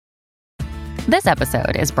This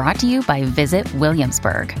episode is brought to you by Visit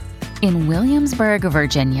Williamsburg. In Williamsburg,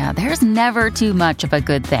 Virginia, there's never too much of a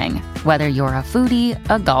good thing. Whether you're a foodie,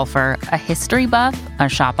 a golfer, a history buff, a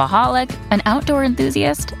shopaholic, an outdoor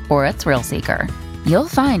enthusiast, or a thrill seeker, you'll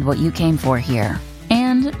find what you came for here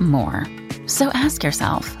and more. So ask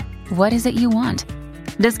yourself, what is it you want?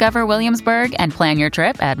 Discover Williamsburg and plan your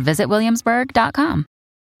trip at visitwilliamsburg.com.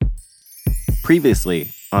 Previously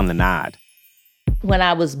on The Nod. When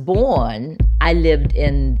I was born, I lived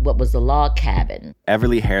in what was a log cabin.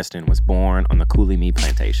 Everly Hairston was born on the Cooley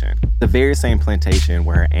plantation, the very same plantation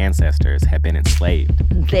where her ancestors had been enslaved.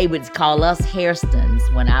 They would call us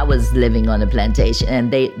Hairstons when I was living on the plantation,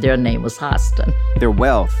 and their name was Harston. Their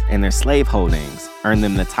wealth and their slave holdings earned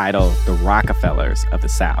them the title the Rockefellers of the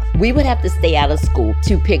South. We would have to stay out of school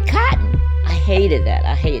to pick cotton. I hated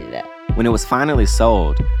that. When it was finally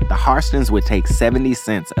sold, the Harstons would take 70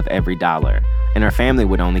 cents of every dollar, and her family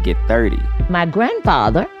would only get 30. My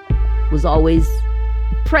grandfather was always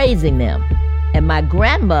praising them. And my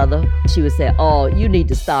grandmother, she would say, "Oh, you need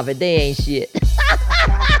to stop it. They ain't shit."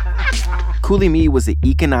 Cooley was the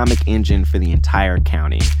economic engine for the entire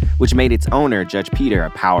county, which made its owner, Judge Peter, a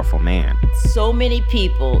powerful man. So many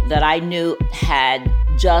people that I knew had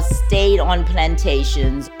just stayed on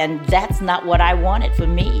plantations, and that's not what I wanted for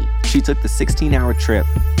me. She took the 16-hour trip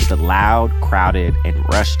to the loud, crowded, and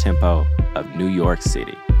rushed tempo of New York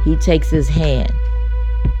City. He takes his hand,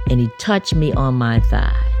 and he touched me on my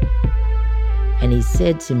thigh. And he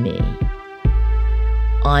said to me,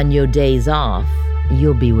 "On your days off,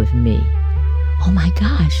 you'll be with me." Oh my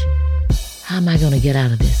gosh, how am I gonna get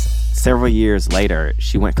out of this? Several years later,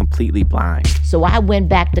 she went completely blind. So I went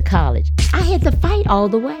back to college. I had to fight all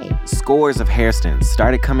the way. Scores of Hairstons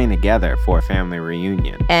started coming together for a family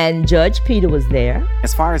reunion. And Judge Peter was there.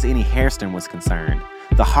 As far as any Hairston was concerned,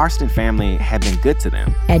 the Harston family had been good to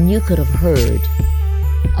them. And you could have heard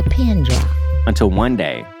a pin drop. Until one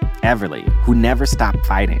day, Everly, who never stopped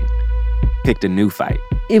fighting, picked a new fight.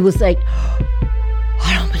 It was like,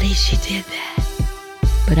 I don't believe she did that.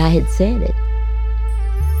 But I had said it.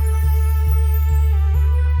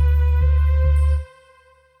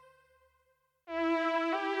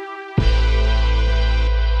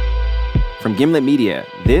 From Gimlet Media,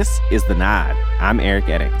 this is The Nod. I'm Eric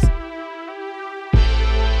Eddings.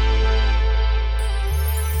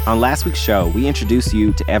 On last week's show, we introduced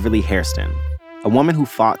you to Everly Hairston, a woman who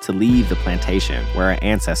fought to leave the plantation where her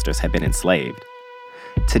ancestors had been enslaved.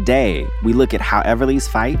 Today, we look at how Everly's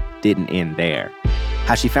fight didn't end there,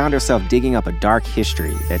 how she found herself digging up a dark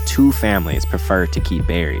history that two families preferred to keep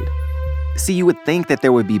buried. See, you would think that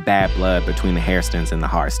there would be bad blood between the Hairstons and the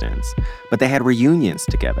Harstons, but they had reunions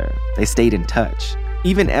together. They stayed in touch.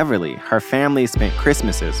 Even Everly, her family spent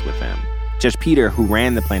Christmases with them. Judge Peter, who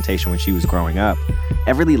ran the plantation when she was growing up,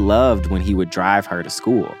 Everly loved when he would drive her to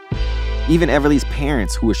school. Even Everly's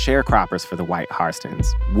parents, who were sharecroppers for the white Harstons,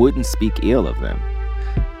 wouldn't speak ill of them.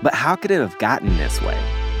 But how could it have gotten this way?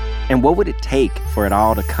 And what would it take for it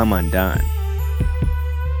all to come undone?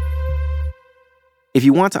 If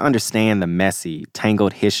you want to understand the messy,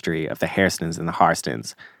 tangled history of the Hairstons and the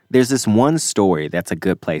Harstons, there's this one story that's a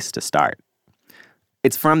good place to start.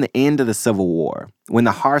 It's from the end of the Civil War, when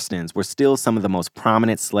the Harstons were still some of the most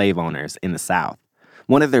prominent slave owners in the South.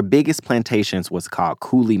 One of their biggest plantations was called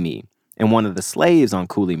Cooley, and one of the slaves on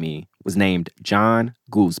Cooley was named John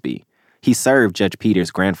Goolsby. He served Judge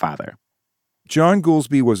Peter's grandfather. John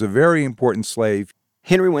Goolsby was a very important slave.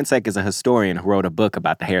 Henry Winsek is a historian who wrote a book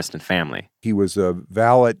about the Hairston family. He was a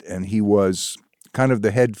valet, and he was kind of the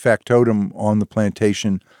head factotum on the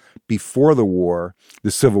plantation before the war, the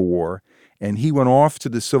Civil War. And he went off to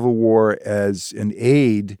the Civil War as an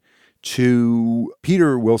aide to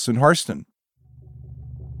Peter Wilson Harston.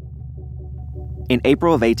 In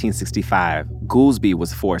April of 1865, Goolsby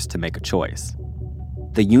was forced to make a choice.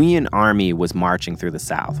 The Union Army was marching through the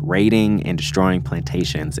South, raiding and destroying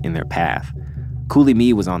plantations in their path.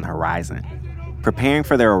 Cooley was on the horizon. Preparing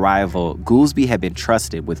for their arrival, Goolsby had been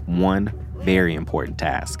trusted with one very important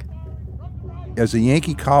task. As the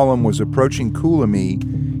Yankee column was approaching Cooley,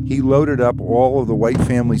 he loaded up all of the white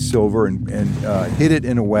family silver and hid it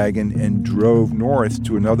in a wagon and drove north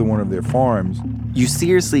to another one of their farms. You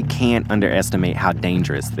seriously can't underestimate how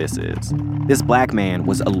dangerous this is. This black man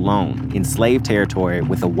was alone in slave territory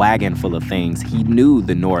with a wagon full of things he knew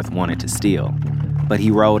the North wanted to steal. But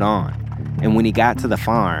he rode on. And when he got to the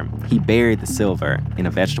farm, he buried the silver in a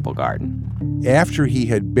vegetable garden. After he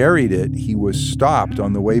had buried it, he was stopped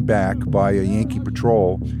on the way back by a Yankee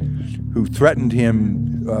patrol who threatened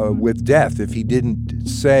him with death if he didn't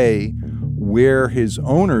say where his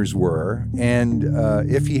owners were and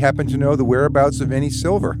if he happened to know the whereabouts of any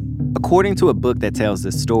silver. According to a book that tells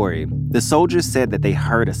this story, the soldiers said that they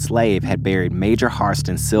heard a slave had buried Major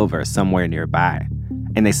Harston's silver somewhere nearby,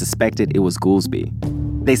 and they suspected it was Goolsby.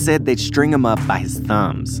 They said they'd string him up by his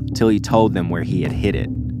thumbs till he told them where he had hid it.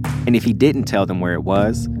 And if he didn't tell them where it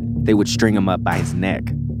was, they would string him up by his neck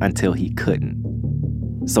until he couldn't.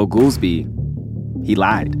 So Goolsby, he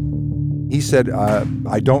lied. He said,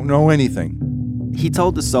 I don't know anything. He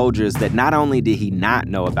told the soldiers that not only did he not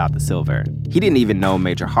know about the silver, he didn't even know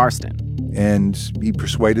Major Harston. And he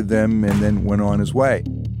persuaded them and then went on his way.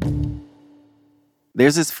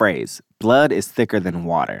 There's this phrase, blood is thicker than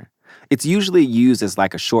water. It's usually used as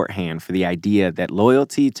like a shorthand for the idea that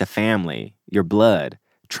loyalty to family, your blood,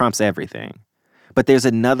 trumps everything. But there's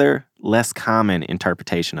another, less common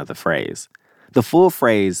interpretation of the phrase. The full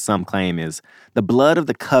phrase, some claim, is, the blood of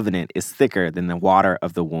the covenant is thicker than the water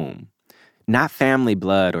of the womb. Not family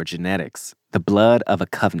blood or genetics, the blood of a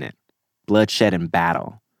covenant, blood shed in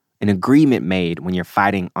battle, an agreement made when you're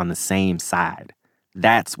fighting on the same side.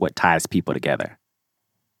 That's what ties people together.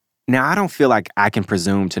 Now, I don't feel like I can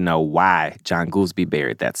presume to know why John Goolsby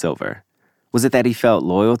buried that silver. Was it that he felt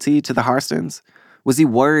loyalty to the Harstons? Was he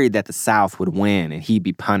worried that the South would win and he'd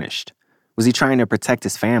be punished? Was he trying to protect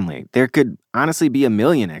his family? There could honestly be a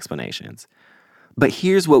million explanations. But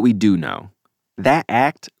here's what we do know. That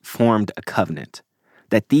act formed a covenant,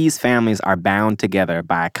 that these families are bound together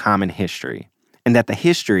by a common history, and that the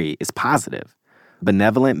history is positive.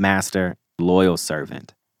 Benevolent master, loyal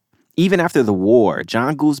servant. Even after the war,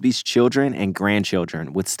 John Goolsby's children and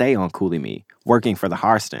grandchildren would stay on Cooley, working for the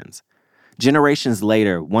Harstons. Generations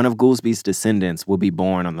later, one of Goolsby's descendants would be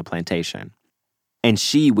born on the plantation. And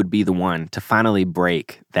she would be the one to finally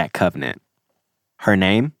break that covenant. Her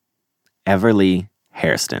name? Everly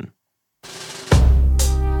Hairston.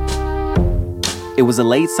 It was a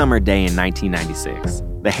late summer day in 1996.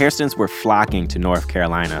 The Hairstons were flocking to North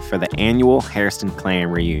Carolina for the annual Hairston Clan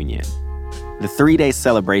reunion. The 3-day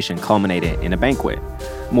celebration culminated in a banquet.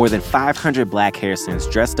 More than 500 Black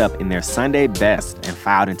Hairstons dressed up in their Sunday best and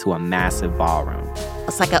filed into a massive ballroom.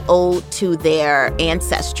 It's like an ode to their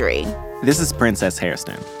ancestry. This is Princess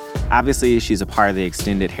Hairston. Obviously, she's a part of the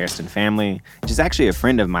extended Hairston family. She's actually a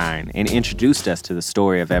friend of mine and introduced us to the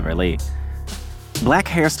story of Everly. Black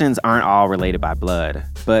Hairstons aren't all related by blood,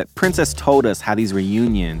 but Princess told us how these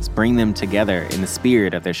reunions bring them together in the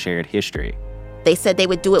spirit of their shared history. They said they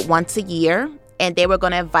would do it once a year, and they were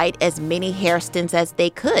going to invite as many Hairstons as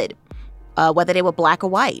they could, whether they were Black or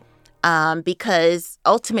white, because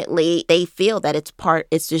ultimately they feel that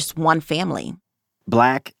it's just one family.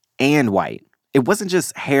 Black and white. It wasn't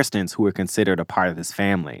just Hairstons who were considered a part of this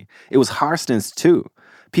family. It was Harstons, too.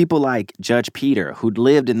 People like Judge Peter, who'd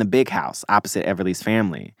lived in the big house opposite Everly's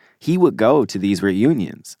family. He would go to these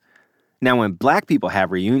reunions. Now, when Black people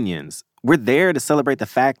have reunions, we're there to celebrate the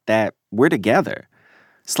fact that we're together.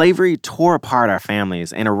 Slavery tore apart our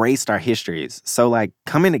families and erased our histories. So,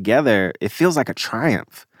 coming together, it feels like a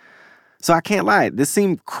triumph. So I can't lie, this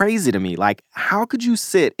seemed crazy to me. How could you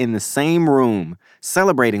sit in the same room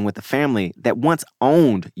celebrating with the family that once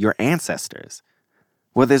owned your ancestors?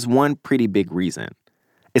 Well, there's one pretty big reason.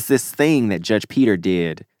 It's this thing that Judge Peter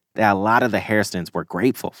did that a lot of the Hairstons were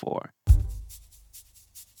grateful for.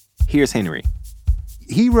 Here's Henry.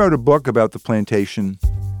 He wrote a book about the plantation,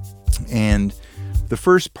 and the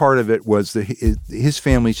first part of it was his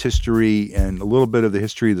family's history and a little bit of the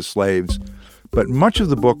history of the slaves. But much of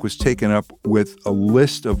the book was taken up with a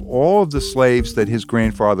list of all of the slaves that his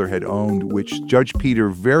grandfather had owned, which Judge Peter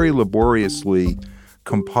very laboriously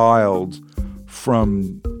compiled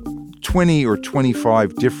from 20 or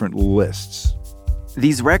 25 different lists.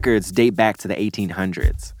 These records date back to the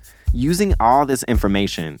 1800s. Using all this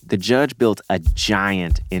information, the judge built a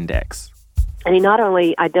giant index. And he not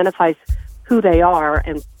only identifies who they are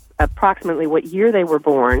and approximately what year they were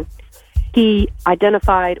born, he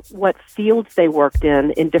identified what fields they worked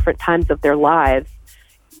in different times of their lives.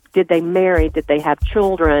 Did they marry? Did they have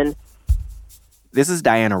children? This is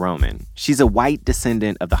Diana Roman. She's a white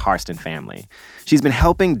descendant of the Harston family. She's been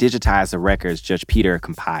helping digitize the records Judge Peter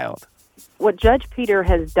compiled. What Judge Peter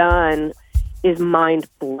has done is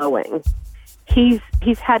mind-blowing. He's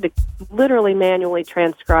had to literally manually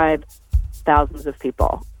transcribe thousands of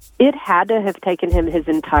people. It had to have taken him his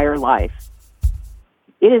entire life.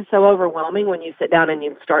 It is so overwhelming when you sit down and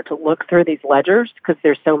you start to look through these ledgers because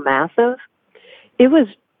they're so massive. It was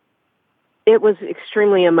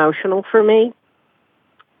extremely emotional for me,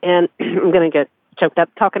 and I'm going to get choked up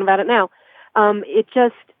talking about it now. It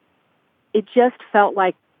just felt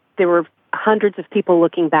like there were hundreds of people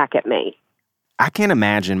looking back at me. I can't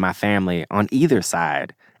imagine my family on either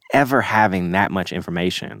side ever having that much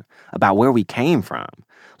information about where we came from.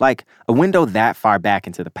 Like, a window that far back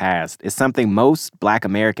into the past is something most Black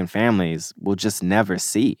American families will just never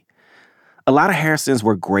see. A lot of Hairstons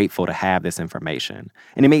were grateful to have this information,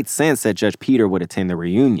 and it made sense that Judge Peter would attend the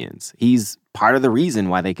reunions. He's part of the reason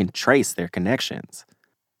why they can trace their connections.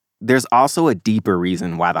 There's also a deeper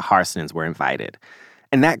reason why the Hairstons were invited,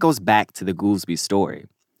 and that goes back to the Goolsby story.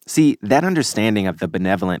 See, that understanding of the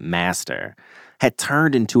benevolent master had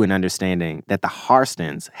turned into an understanding that the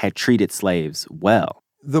Hairstons had treated slaves well.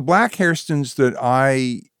 The Black Hairstons that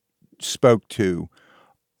I spoke to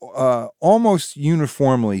almost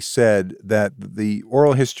uniformly said that the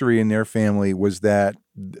oral history in their family was that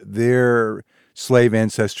their slave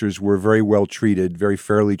ancestors were very well treated, very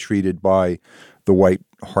fairly treated by the white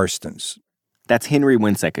Hairstons. That's Henry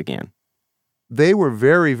Winsek again. They were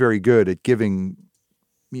very, very good at giving,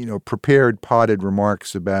 prepared, potted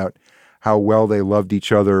remarks about how well they loved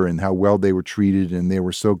each other and how well they were treated, and they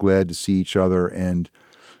were so glad to see each other.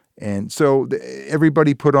 And so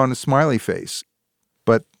everybody put on a smiley face.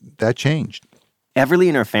 But that changed. Everly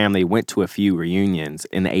and her family went to a few reunions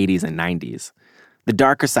in the 80s and 90s. The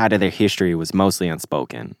darker side of their history was mostly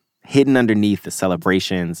unspoken, hidden underneath the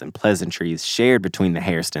celebrations and pleasantries shared between the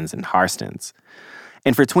Hairstons and Hairstons.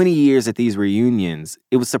 And for 20 years at these reunions,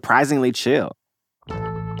 it was surprisingly chill.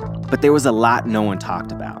 But there was a lot no one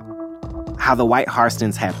talked about. How the white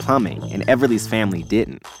Hairstons had plumbing and Everly's family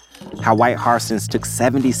didn't. How white Hairstons took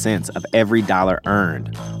 70 cents of every dollar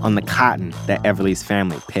earned on the cotton that Everly's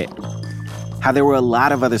family picked. How there were a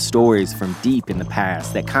lot of other stories from deep in the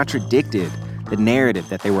past that contradicted the narrative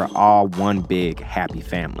that they were all one big happy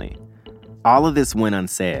family. All of this went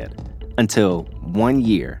unsaid until one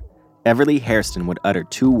year, Everly Hairston would utter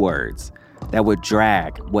two words that would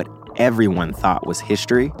drag what everyone thought was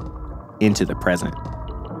history into the present.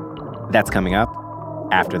 That's coming up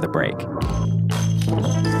after the break.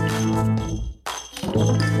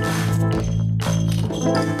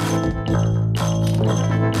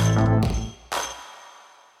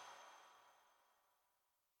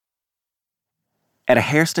 At a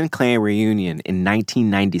Hairston clan reunion in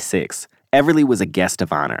 1996, Everly was a guest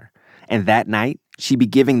of honor, and that night, she'd be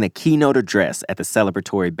giving the keynote address at the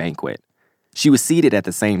celebratory banquet. She was seated at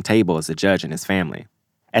the same table as the judge and his family.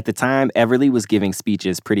 At the time, Everly was giving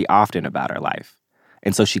speeches pretty often about her life,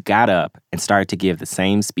 and so she got up and started to give the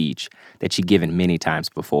same speech that she'd given many times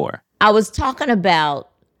before. I was talking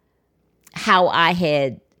about how I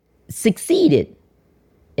had succeeded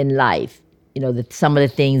in life, some of the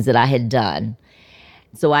things that I had done.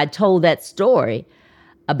 So I told that story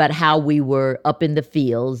about how we were up in the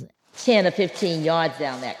fields, 10 or 15 yards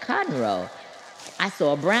down that cotton row. I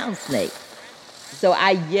saw a brown snake. So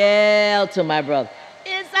I yelled to my brother,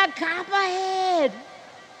 "It's a copperhead!"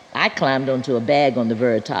 I climbed onto a bag on the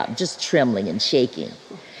very top, just trembling and shaking,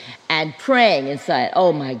 and praying inside,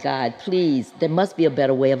 "Oh my God, please, there must be a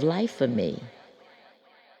better way of life for me."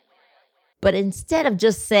 But instead of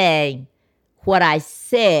just saying what I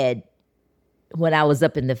said when I was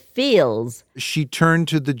up in the fields, she turned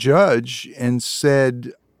to the judge and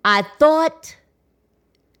said, I thought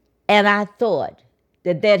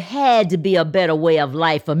that there had to be a better way of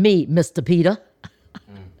life for me, Mr. Peter.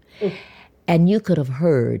 And you could have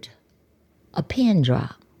heard a pin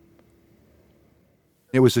drop.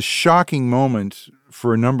 It was a shocking moment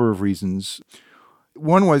for a number of reasons.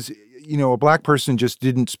 One was, a black person just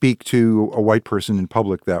didn't speak to a white person in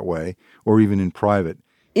public that way, or even in private.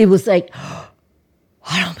 It was like,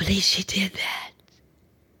 I don't believe she did that.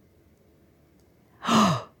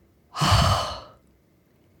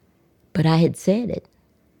 But I had said it.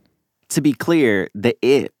 To be clear, the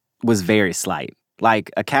 "it" was very slight.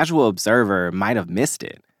 Like, a casual observer might have missed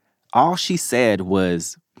it. All she said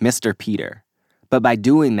was, "Mr. Peter." But by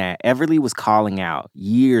doing that, Everly was calling out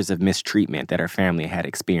years of mistreatment that her family had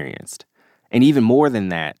experienced. And even more than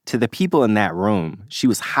that, to the people in that room, she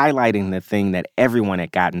was highlighting the thing that everyone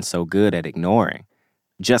had gotten so good at ignoring.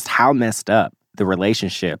 Just how messed up the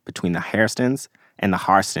relationship between the Hairstons and the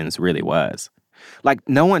Hairstons really was. Like,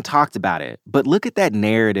 no one talked about it, but look at that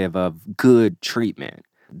narrative of good treatment.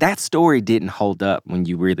 That story didn't hold up when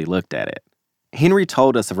you really looked at it. Henry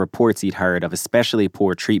told us of reports he'd heard of especially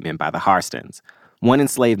poor treatment by the Hairstons. One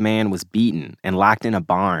enslaved man was beaten and locked in a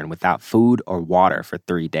barn without food or water for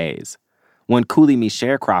 3 days. One coolie me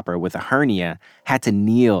sharecropper with a hernia had to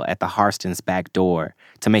kneel at the Hairstons' back door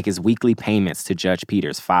to make his weekly payments to Judge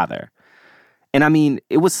Peter's father. And I mean,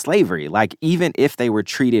 it was slavery. Like, even if they were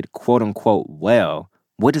treated quote-unquote well,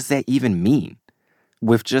 what does that even mean?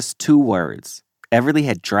 With just 2 words, Everly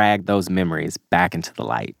had dragged those memories back into the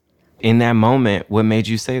light. In that moment, what made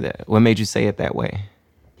you say that? What made you say it that way?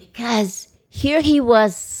 Because here he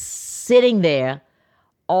was sitting there,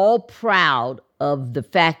 all proud of the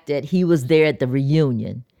fact that he was there at the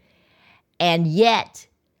reunion. And yet,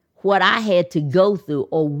 what I had to go through,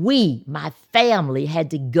 or we, my family,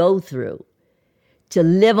 had to go through to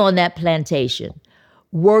live on that plantation,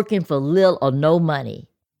 working for little or no money.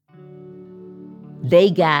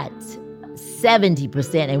 They got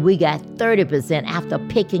 70% and we got 30% after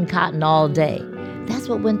picking cotton all day. That's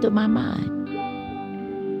what went through my mind.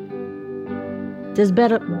 There's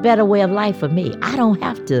better way of life for me. I don't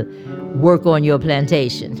have to work on your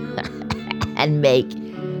plantation and make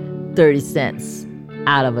 30 cents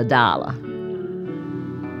out of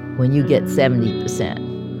 $1 when you get 70%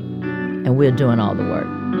 and we're doing all the work.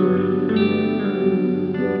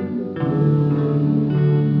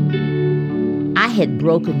 I had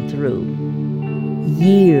broken through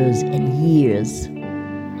years and years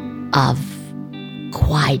of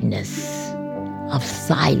quietness, of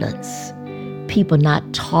silence, people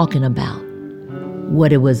not talking about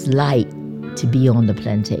what it was like to be on the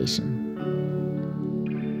plantation.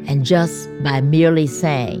 And just by merely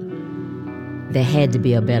saying, there had to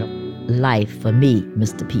be a better life for me,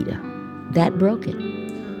 Mr. Peter, that broke it.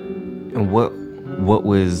 And what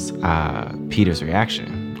was Peter's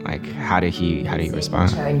reaction? Like, how did he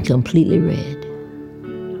respond? He turned completely red.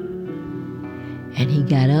 And he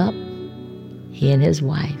got up, he and his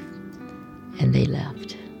wife, and they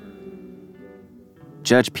left.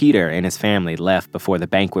 Judge Peter and his family left before the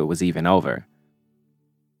banquet was even over.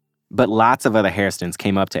 But lots of other Hairstons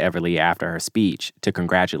came up to Everly after her speech to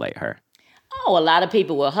congratulate her. Oh, a lot of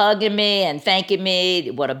people were hugging me and thanking me.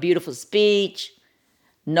 What a beautiful speech.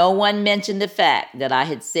 No one mentioned the fact that I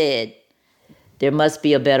had said, there must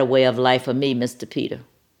be a better way of life for me, Mr. Peter.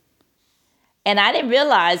 And I didn't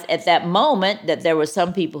realize at that moment that there were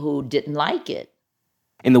some people who didn't like it.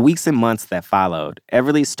 In the weeks and months that followed,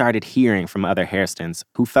 Everly started hearing from other Hairstons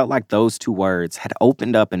who felt like those two words had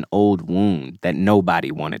opened up an old wound that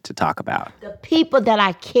nobody wanted to talk about. The people that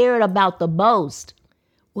I cared about the most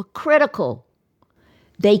were critical.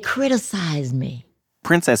 They criticized me.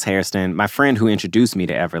 Princess Hairston, my friend who introduced me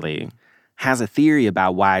to Everly, has a theory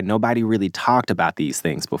about why nobody really talked about these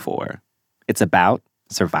things before. It's about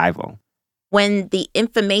survival. When the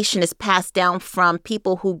information is passed down from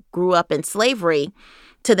people who grew up in slavery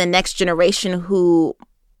to the next generation who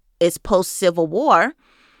is post-Civil War,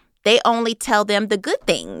 they only tell them the good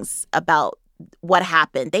things about what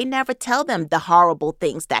happened. They never tell them the horrible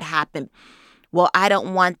things that happened. Well, I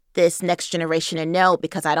don't want this next generation to know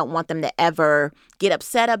because I don't want them to ever get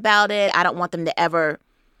upset about it. I don't want them to ever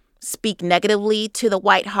speak negatively to the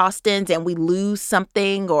white Hairstons and we lose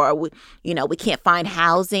something, or we can't find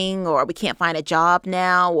housing, or we can't find a job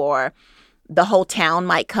now, or the whole town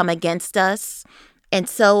might come against us. And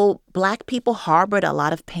so Black people harbored a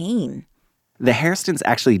lot of pain. The Hairstons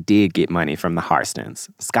actually did get money from the Hairstons,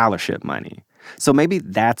 scholarship money. So maybe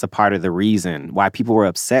that's a part of the reason why people were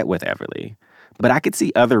upset with Everly. But I could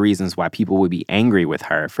see other reasons why people would be angry with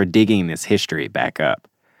her for digging this history back up.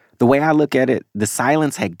 The way I look at it, the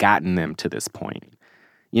silence had gotten them to this point.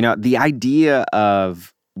 You know, the idea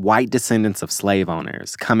of white descendants of slave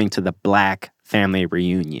owners coming to the Black family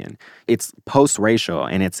reunion, it's post-racial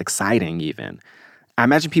and it's exciting even. I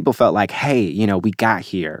imagine people felt like, hey, we got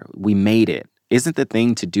here, we made it. Isn't the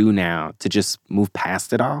thing to do now to just move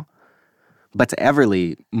past it all? But to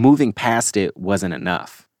Everly, moving past it wasn't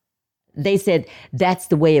enough. They said, that's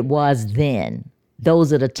the way it was then.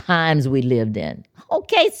 Those are the times we lived in.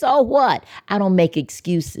 Okay, so what? I don't make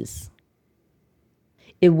excuses.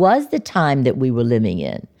 It was the time that we were living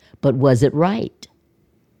in, but was it right?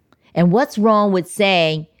 And what's wrong with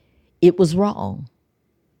saying it was wrong?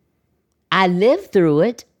 I lived through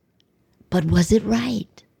it, but was it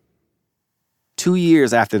right? 2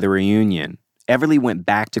 years after the reunion, Everly went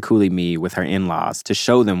back to Coulee with her in-laws to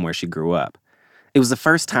show them where she grew up. It was the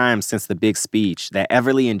first time since the big speech that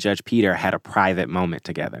Everly and Judge Peter had a private moment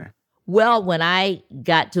together. Well, when I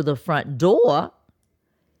got to the front door,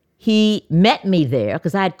 he met me there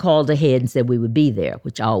because I had called ahead and said we would be there,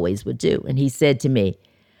 which I always would do. And he said to me,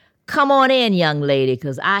 come on in, young lady,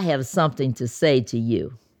 because I have something to say to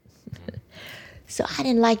you. So I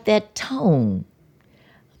didn't like that tone.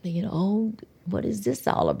 I'm thinking, oh, what is this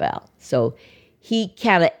all about? So he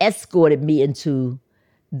kind of escorted me into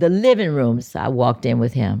the living room. So I walked in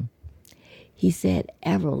with him. He said,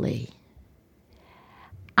 Everly,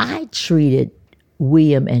 I treated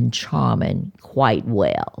William and Charming quite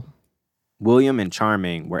well. William and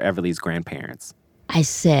Charming were Everly's grandparents. I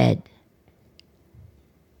said,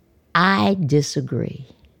 I disagree.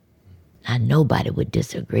 Now, nobody would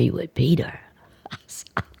disagree with Peter.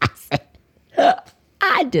 I said,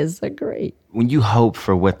 I I disagree. When you hope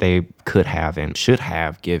for what they could have and should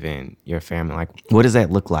have given your family, like, what does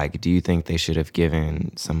that look like? Do you think they should have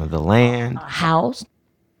given some of the land?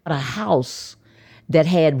 A house that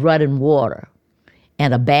had running water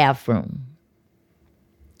and a bathroom.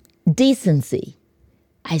 Decency.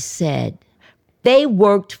 I said, they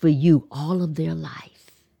worked for you all of their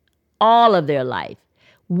life. All of their life.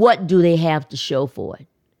 What do they have to show for it?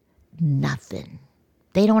 Nothing.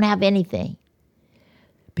 They don't have anything.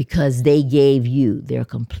 Because they gave you their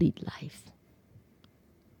complete life.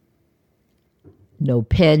 No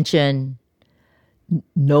pension,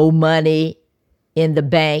 no money in the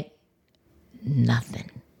bank, nothing.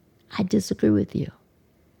 I disagree with you.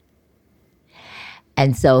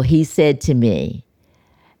 And so he said to me,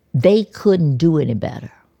 they couldn't do any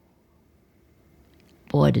better.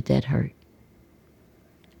 Boy, did that hurt.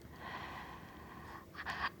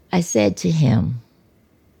 I said to him,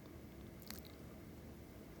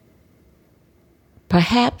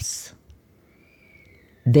 perhaps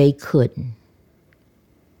they couldn't,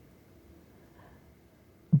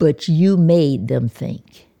 but you made them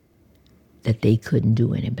think that they couldn't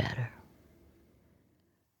do any better.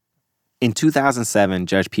 In 2007,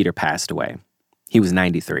 Judge Peter passed away. He was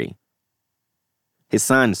 93. His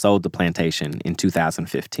son sold the plantation in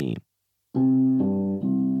 2015.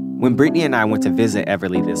 When Brittany and I went to visit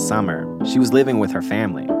Everly this summer, she was living with her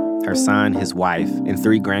family, her son, his wife, and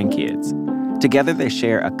 3 grandkids. Together, they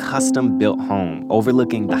share a custom-built home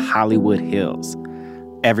overlooking the Hollywood Hills.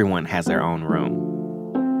 Everyone has their own room.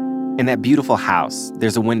 In that beautiful house,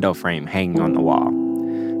 there's a window frame hanging on the wall.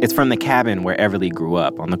 It's from the cabin where Everly grew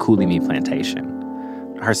up on the Cooley plantation.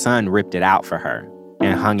 Her son ripped it out for her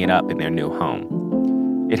and hung it up in their new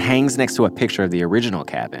home. It hangs next to a picture of the original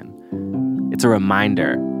cabin. It's a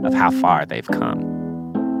reminder of how far they've come.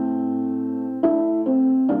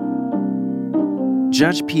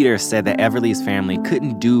 Judge Peter said that Everly's family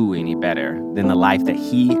couldn't do any better than the life that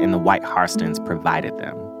he and the White Hairstons provided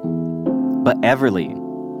them. But Everly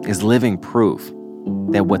is living proof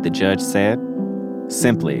that what the judge said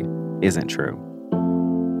simply isn't true.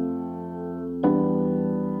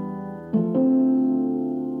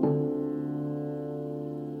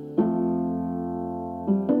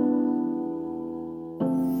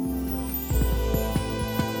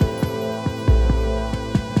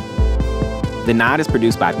 The Nod is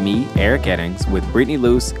produced by me, Eric Eddings, with Brittany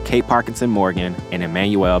Luce, Kate Parkinson Morgan, and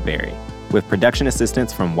Emmanuel Berry, with production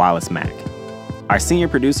assistance from Wallace Mack. Our senior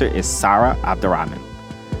producer is Sarah Abdurrahman.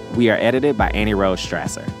 We are edited by Annie Rose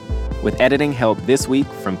Strasser, with editing help this week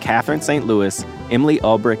from Catherine St. Louis, Emily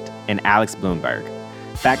Ulbricht, and Alex Bloomberg.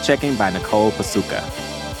 Fact-checking by Nicole Pasuka.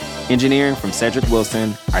 Engineering from Cedric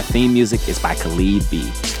Wilson. Our theme music is by Khalid B.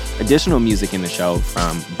 Additional music in the show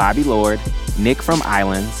from Bobby Lord, Nick from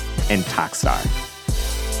Islands, and Talkstar.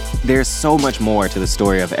 There's so much more to the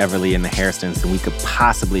story of Everly and the Hairstons than we could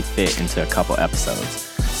possibly fit into a couple episodes.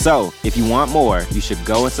 So, if you want more, you should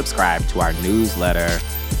go and subscribe to our newsletter.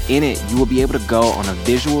 In it, you will be able to go on a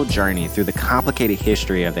visual journey through the complicated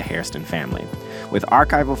history of the Hairston family, with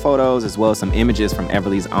archival photos as well as some images from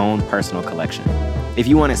Everly's own personal collection. If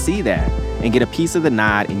you want to see that and get a piece of the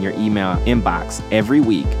Nod in your email inbox every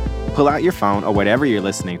week, pull out your phone or whatever you're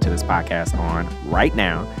listening to this podcast on right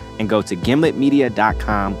now and go to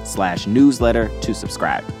gimletmedia.com/newsletter to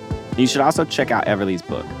subscribe. You should also check out Everly's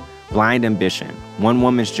book, Blind Ambition, One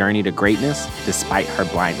Woman's Journey to Greatness Despite Her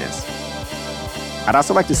Blindness. I'd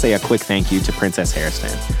also like to say a quick thank you to Princess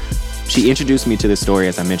Hairston. She introduced me to this story,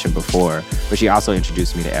 as I mentioned before, but she also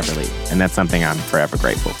introduced me to Everly, and that's something I'm forever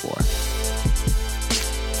grateful for.